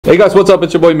Hey guys, what's up?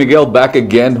 It's your boy Miguel back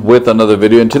again with another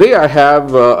video, and today I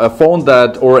have a phone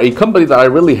or a company that I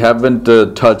really haven't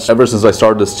touched ever since I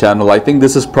started this channel. I think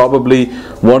this is probably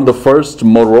one of the first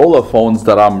Motorola phones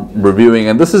that I'm reviewing,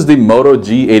 and this is the Moto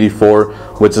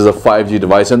G84, which is a 5G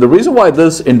device. And the reason why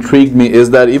this intrigued me is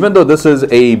that even though this is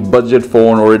a budget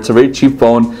phone or it's a very cheap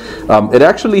phone, it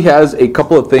actually has a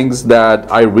couple of things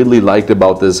that I really liked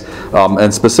about this,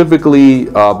 and specifically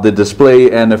the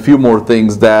display and a few more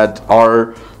things that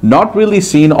are not really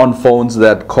seen on phones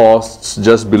that costs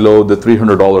just below the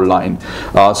 $300 line.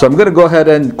 So I'm going to go ahead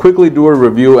and quickly do a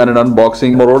review and an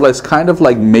unboxing. Motorola is kind of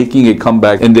like making a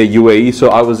comeback in the UAE, so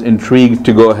I was intrigued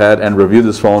to go ahead and review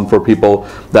this phone for people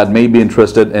that may be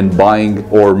interested in buying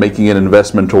or making an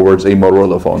investment towards a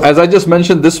Motorola phone. As I just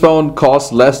mentioned, this phone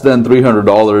costs less than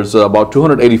 $300, about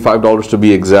 $285 to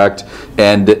be exact,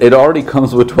 and it already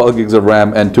comes with 12 gigs of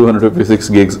RAM and 256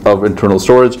 gigs of internal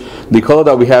storage. The color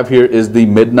that we have here is the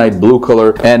midnight blue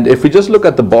color, and if we just look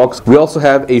at the box, we also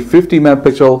have a 50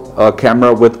 megapixel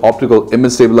camera with optical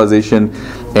image stabilization,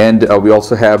 and we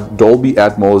also have Dolby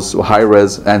Atmos, high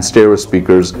res, and stereo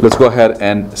speakers. Let's go ahead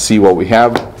and see what we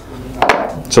have.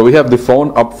 So we have the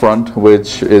phone up front,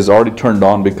 which is already turned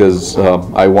on because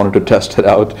I wanted to test it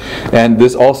out, and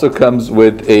this also comes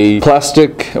with a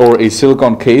plastic or a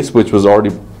silicone case which was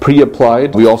already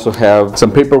pre-applied. We also have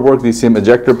some paperwork, the SIM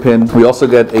ejector pin. We also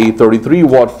get a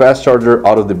 33-watt fast charger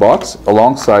out of the box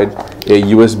alongside a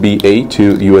USB-A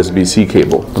to USB-C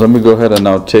cable. Let me go ahead and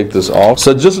now take this off.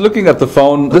 So just looking at the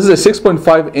phone, this is a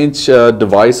 6.5-inch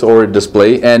device or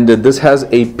display, and this has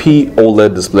a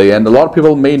POLED display, and a lot of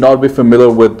people may not be familiar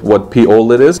with what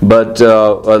POLED is, but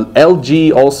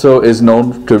LG also is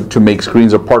known to make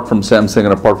screens apart from Samsung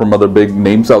and apart from other big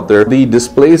names out there. The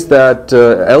displays that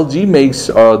LG makes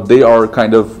they are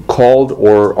kind of called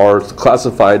or are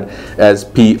classified as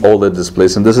POLED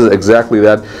displays, and this is exactly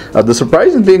that. The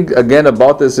surprising thing again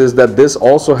about this is that this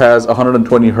also has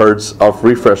 120 hertz of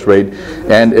refresh rate,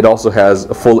 and it also has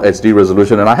a full HD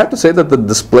resolution, and I have to say that the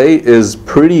display is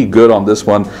pretty good on this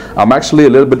one. I'm actually a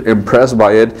little bit impressed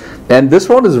by it, and this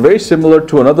phone is very similar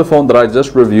to another phone that I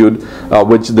just reviewed,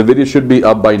 which the video should be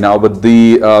up by now, but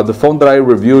the phone that I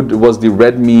reviewed was the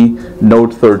Redmi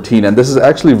Note 13, and this is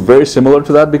actually very similar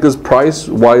to that, because price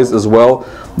wise as well,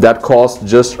 that costs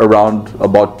just around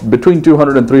about between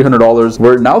 $200 and $300.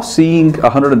 We're now seeing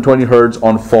 120 hertz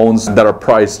on phones that are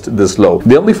priced this low.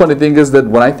 The only funny thing is that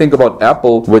when I think about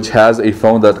Apple, which has a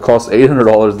phone that costs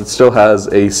 $800, it still has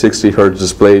a 60 hertz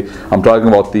display. I'm talking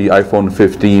about the iPhone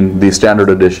 15, the standard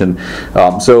edition.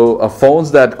 So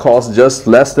phones that cost just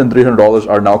less than $300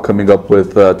 are now coming up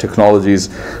with technologies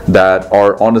that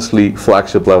are honestly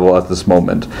flagship level at this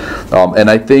moment. And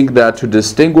I think that to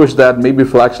distinguish that, maybe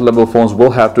flagship level phones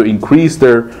will have to increase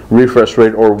their refresh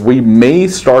rate, or we may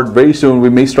start very soon, we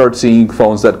may start seeing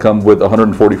phones that come with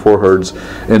 144 hertz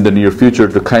in the near future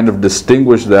to kind of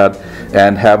distinguish that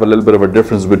and have a little bit of a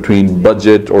difference between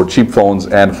budget or cheap phones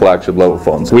and flagship level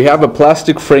phones. We have a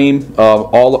plastic frame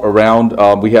all around.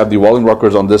 We have the volume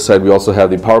rockers on this side. We also have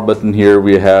the power button here.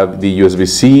 We have the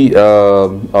USB-C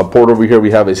port over here.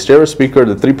 We have a stereo speaker,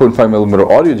 the 3.5mm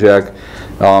audio jack,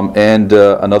 and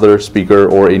another speaker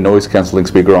or a noise cancelling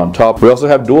speaker on top. We also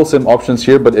have dual SIM options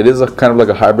here, but it is a kind of like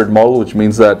a hybrid model, which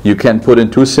means that you can put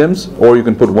in 2 SIMs, or you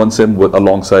can put 1 SIM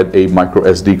alongside a micro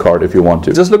SD card if you want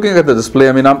to. Just looking at the display,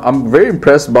 I mean, I'm very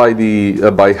impressed by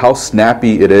by how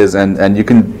snappy it is, and you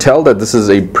can tell that this is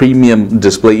a premium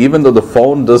display, even though the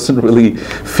phone doesn't really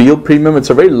feel premium.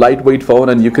 It's a very lightweight phone,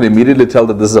 and you can immediately tell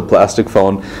that this is a plastic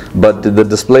phone, but the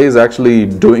display is actually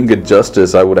doing it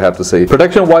justice, I would have to say.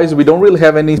 Protection wise, we don't really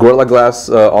have any Gorilla Glass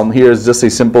on here. It's just a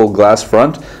simple glass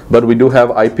front, but we do have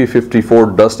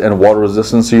IP54 dust and water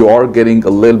resistance, so you are getting a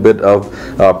little bit of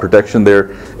protection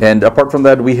there. And apart from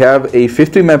that, we have a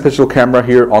 50 megapixel camera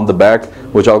here on the back,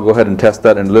 which I'll go ahead and test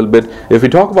that in a little bit. If we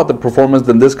talk about the performance,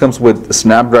 then this comes with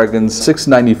Snapdragon's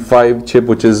 695 chip,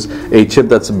 which is a chip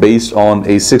that's based on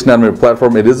a 6nm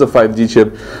platform. It is a 5G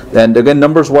chip, and again,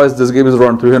 numbers wise, this gives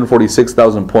around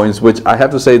 346,000 points, which I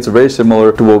have to say it's very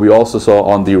similar to what we also saw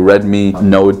on the Redmi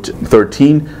Note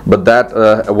 13, but that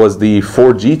was the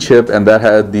 4G chip, and that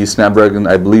had the Snapdragon,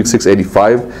 I believe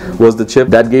 685 was the chip.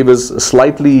 That gave us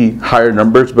slightly higher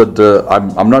numbers, but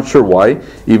I'm not sure why,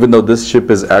 even though this chip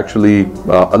is actually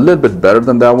a little bit better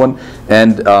than that one,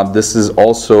 and this is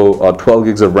also 12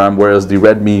 gigs of RAM, whereas the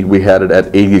Redmi we had it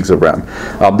at 8 gigs of RAM.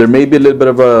 There may be a little bit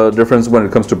of a difference when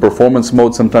it comes to performance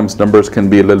mode. Sometimes numbers can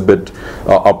be a little bit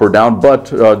up or down,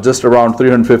 but just around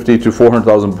 350 to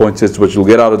 400,000 points is what you'll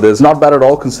get out of this. Not bad at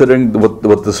all, considering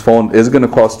what this phone is going to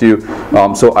cost you,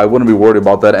 so I wouldn't be worried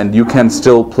about that, and you can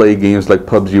still play games like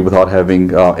PUBG without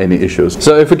having any issues.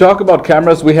 So if we talk about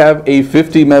cameras, we have a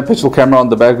 50 megapixel camera on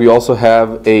the back. We also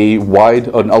have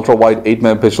an ultra wide 8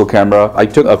 megapixel camera. I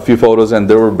took a few photos and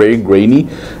they were very grainy.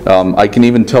 I can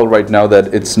even tell right now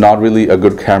that it's not really a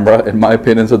good camera in my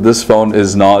opinion. So this phone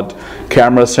is not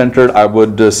camera centered. I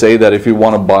would say that if you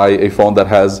want to buy a phone that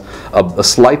has a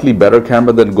slightly better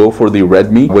camera, then go for the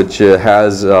Redmi, which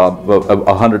has a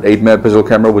 108 megapixel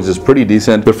camera, which is pretty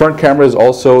decent. The front camera is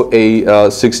also a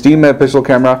 16 megapixel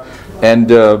camera,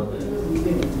 and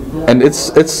it's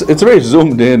very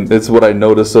zoomed in. It's what I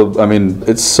noticed. So I mean,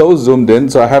 it's so zoomed in,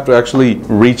 so I have to actually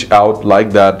reach out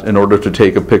like that in order to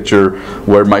take a picture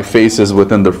where my face is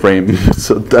within the frame.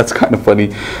 So that's kind of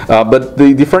funny. But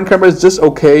the front camera is just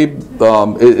okay.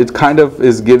 It kind of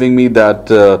is giving me that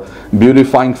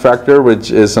beautifying factor,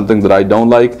 which is something that I don't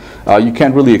like. You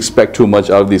can't really expect too much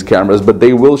out of these cameras, but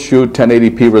they will shoot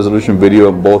 1080p resolution video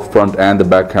on both front and the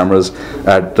back cameras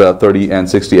at 30 and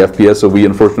 60 FPS. So we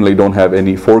unfortunately don't have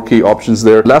any 4K options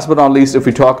there. Last but not least, if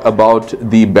we talk about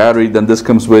the battery, then this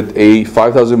comes with a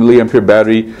 5000 milliampere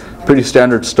battery. Pretty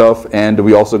standard stuff, and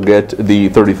we also get the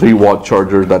 33-watt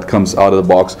charger that comes out of the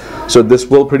box. So this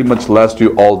will pretty much last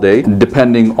you all day,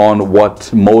 depending on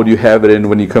what mode you have it in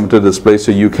when you come to the display.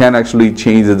 So you can actually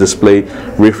change the display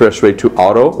refresh rate to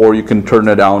auto, or you can turn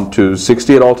it down to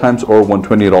 60 at all times or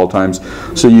 120 at all times.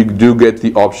 So you do get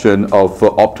the option of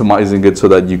optimizing it so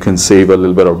that you can save a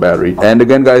little bit of battery. And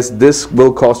again guys, this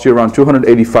will cost you around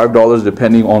 $285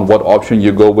 depending on what option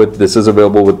you go with. This is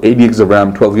available with 8 gigs of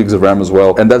RAM, 12 gigs of RAM as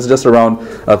well, and that's just around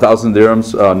 1,000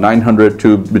 dirhams, 900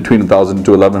 to between 1,000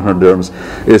 to 1,100 dirhams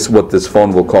is what this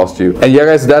phone will cost you. And yeah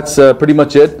guys, that's pretty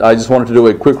much it. I just wanted to do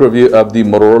a quick review of the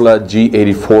Motorola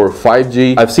G84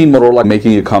 5G. I've seen Motorola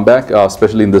making a comeback,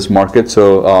 especially in this market,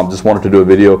 so just wanted to do a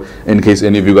video in case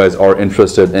any of you guys are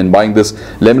interested in buying this.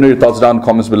 Let me know your thoughts down in the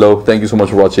comments below. Thank you so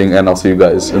much for watching, and I'll see you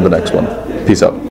guys in the next one. Peace out.